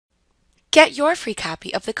Get your free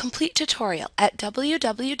copy of the complete tutorial at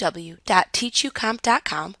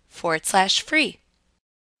www.teachucomp.com/free.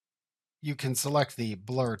 You can select the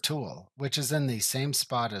Blur tool, which is in the same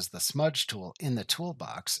spot as the Smudge tool in the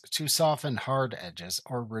toolbox, to soften hard edges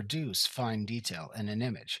or reduce fine detail in an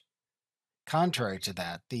image. Contrary to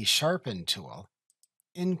that, the Sharpen tool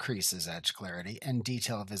increases edge clarity and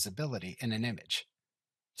detail visibility in an image.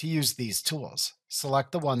 To use these tools,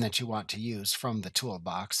 select the one that you want to use from the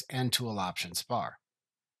toolbox and tool options bar.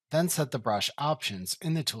 Then set the brush options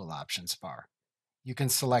in the tool options bar. You can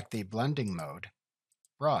select the blending mode,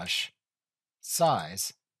 brush,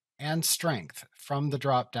 size, and strength from the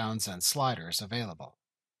drop-downs and sliders available.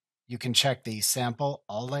 You can check the Sample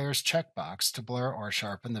All Layers checkbox to blur or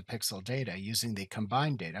sharpen the pixel data using the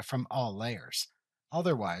combined data from all layers.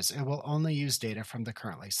 Otherwise, it will only use data from the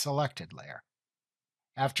currently selected layer.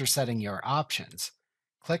 After setting your options,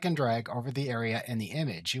 click and drag over the area in the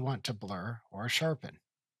image you want to blur or sharpen.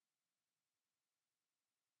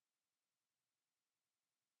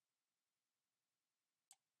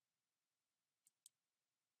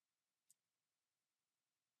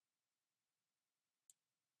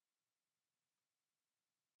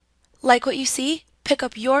 Like what you see? Pick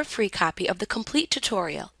up your free copy of the complete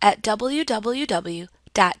tutorial at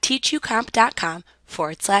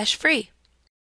www.teachucomp.com/free.